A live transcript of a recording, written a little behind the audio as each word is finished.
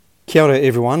Kia ora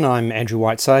everyone, I'm Andrew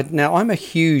Whiteside. Now, I'm a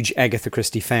huge Agatha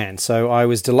Christie fan, so I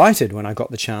was delighted when I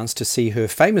got the chance to see her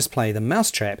famous play The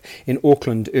Mousetrap in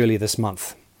Auckland earlier this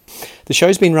month. The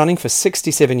show's been running for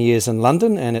 67 years in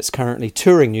London, and it's currently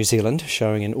touring New Zealand,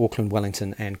 showing in Auckland,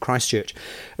 Wellington and Christchurch.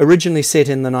 Originally set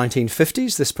in the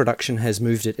 1950s, this production has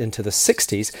moved it into the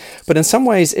 60s, but in some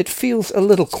ways it feels a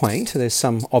little quaint. There's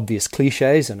some obvious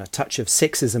cliches and a touch of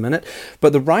sexism in it,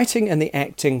 but the writing and the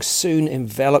acting soon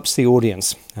envelops the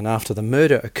audience, and after the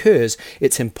murder occurs,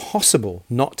 it's impossible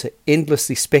not to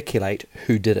endlessly speculate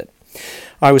who did it.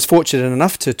 I was fortunate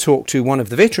enough to talk to one of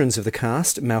the veterans of the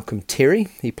cast, Malcolm Terry.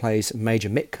 He plays Major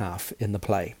Metcalf in the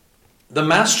play. The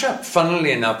Mousetrap,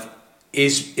 funnily enough,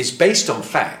 is based on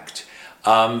fact.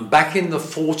 Back in the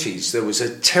 40s, there was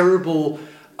a terrible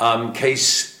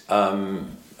case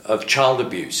of child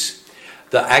abuse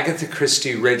that Agatha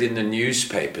Christie read in the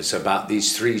newspapers about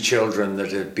these 3 children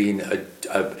that had been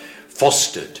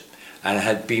fostered and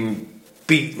had been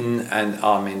beaten,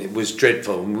 and it was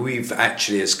dreadful. And we've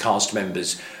actually, as cast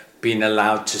members, been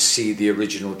allowed to see the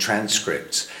original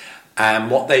transcripts.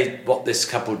 And what this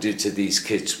couple did to these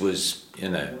kids was,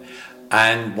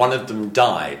 and one of them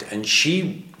died, and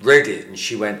she read it and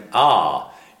she went,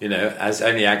 as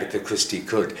only Agatha Christie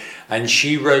could. And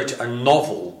she wrote a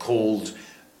novel called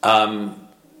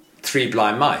 3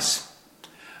 Blind Mice.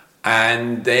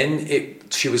 And then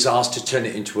she was asked to turn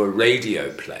it into a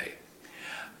radio play.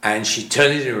 And she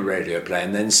turned it into a radio play,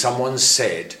 and then someone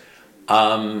said,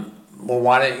 well,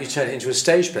 why don't you turn it into a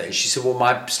stage play? And she said, well,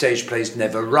 my stage plays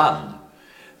never run.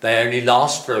 They only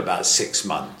last for about 6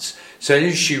 months. So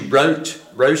she wrote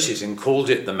it and called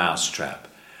it The Mousetrap.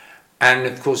 And,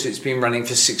 of course, it's been running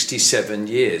for 67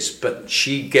 years. But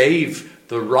she gave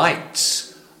the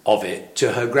rights of it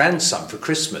to her grandson for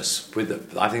Christmas,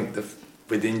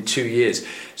 within 2 years.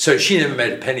 So she never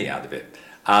made a penny out of it.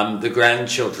 The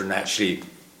grandchildren actually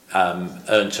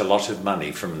earned a lot of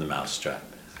money from The Mousetrap.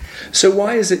 So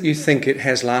why is it you think it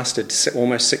has lasted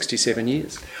almost 67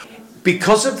 years?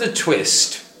 Because of the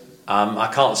twist.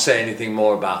 I can't say anything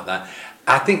more about that.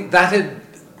 I think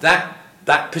that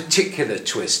particular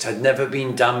twist had never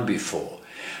been done before.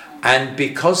 And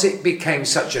because it became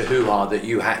such a hoo-ha that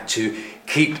you had to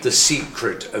keep the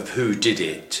secret of who did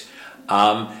it,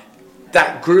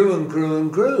 that grew and grew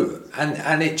and grew.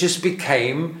 And it just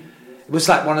became... It was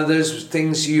like one of those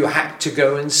things you had to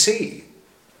go and see.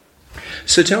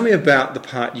 So tell me about the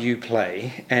part you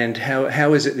play, and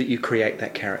how is it that you create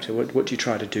that character? What do you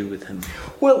try to do with him?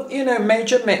 Well,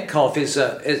 Major Metcalf is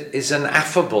an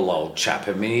affable old chap.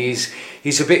 I mean,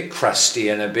 he's a bit crusty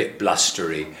and a bit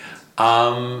blustery,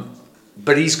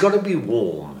 but he's got to be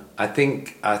warm. I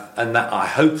think,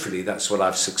 hopefully that's what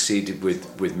I've succeeded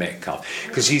with Metcalf,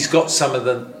 because he's got some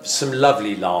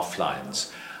lovely laugh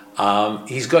lines.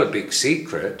 He's got a big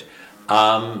secret,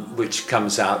 which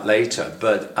comes out later.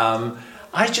 But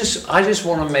I just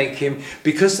want to make him,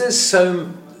 because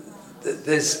some of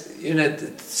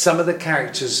the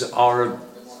characters are a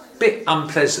bit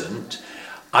unpleasant.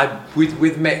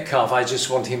 With Metcalf, I just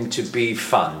want him to be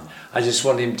fun. I just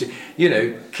want him to,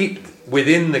 keep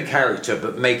within the character,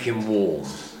 but make him warm.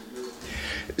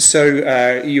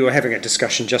 So you were having a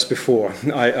discussion just before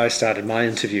I started my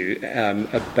interview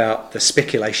about the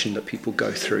speculation that people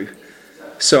go through.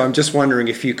 So I'm just wondering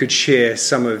if you could share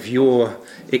some of your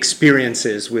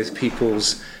experiences with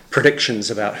people's predictions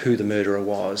about who the murderer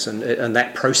was, and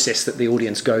that process that the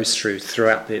audience goes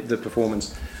throughout the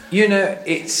performance.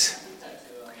 It's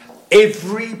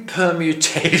every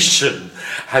permutation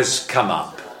has come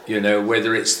up.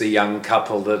 Whether it's the young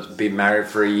couple that's been married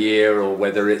for a year, or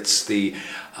whether it's the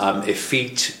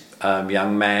effete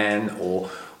young man, or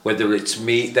whether it's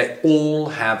me, they all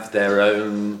have their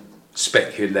own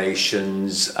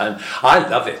speculations. And I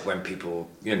love it when people,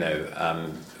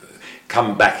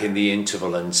 come back in the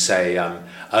interval and say,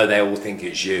 they all think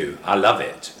it's you. I love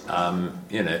it,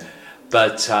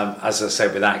 But as I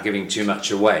say, without giving too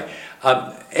much away,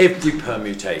 every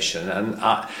permutation, and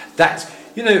that's,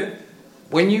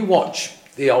 when you watch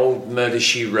the old Murder,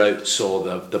 She Wrote, or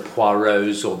the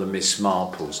Poirots, or the Miss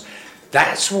Marples,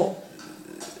 that's what,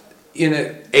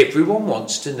 everyone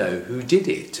wants to know who did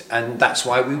it. And that's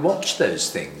why we watch those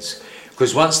things.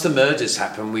 Because once the murders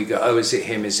happen, we go, oh, is it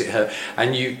him, is it her?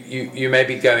 And you may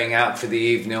be going out for the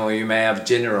evening, or you may have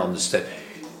dinner on the step.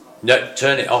 No,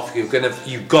 turn it off. You've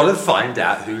got to find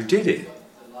out who did it.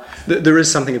 There is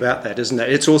something about that, isn't there?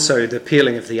 It's also the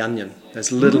peeling of the onion. As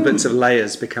little bits of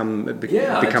layers become more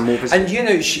visible.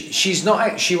 And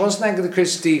she wasn't Agatha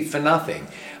Christie for nothing.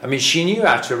 I mean, she knew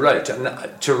how to write.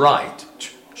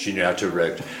 She knew how to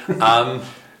write.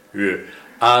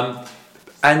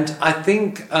 And I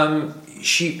think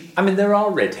I mean, there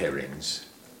are red herrings,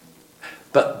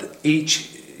 but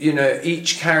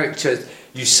each character,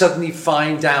 you suddenly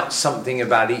find out something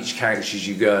about each character as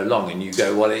you go along, and you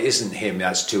go, well, it isn't him,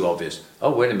 that's too obvious.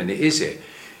 Oh, wait a minute, is it?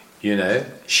 You know,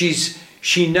 she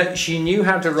knew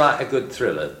how to write a good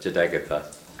thriller, did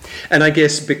Agatha. And I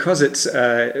guess because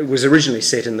it was originally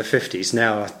set in the 50s,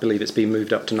 now I believe it's been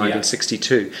moved up to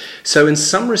 1962. Yeah. So in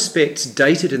some respects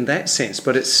dated in that sense,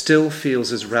 but it still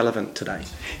feels as relevant today.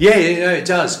 Yeah, it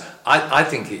does. I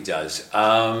think it does.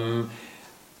 I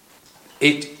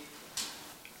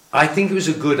think it was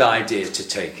a good idea to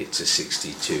take it to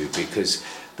 62 because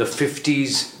the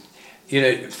 50s,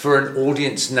 for an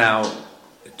audience now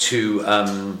to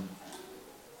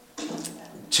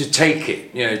take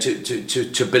it,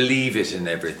 to believe it and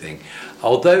everything.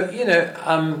 Although,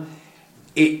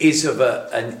 it is of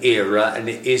an era, and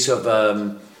it is of,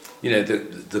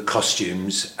 the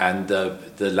costumes and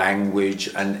the language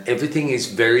and everything is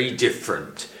very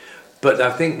different. But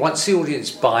I think once the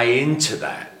audience buy into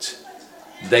that,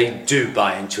 they do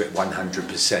buy into it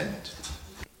 100%.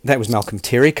 That was Malcolm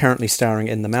Terry, currently starring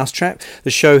in The Mousetrap.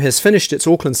 The show has finished its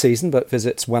Auckland season, but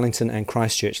visits Wellington and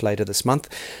Christchurch later this month.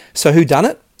 So who done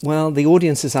it? Well, the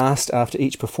audience is asked after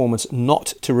each performance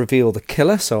not to reveal the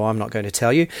killer, so I'm not going to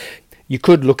tell you. You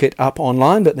could look it up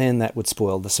online, but then that would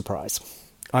spoil the surprise.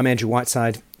 I'm Andrew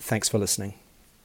Whiteside. Thanks for listening.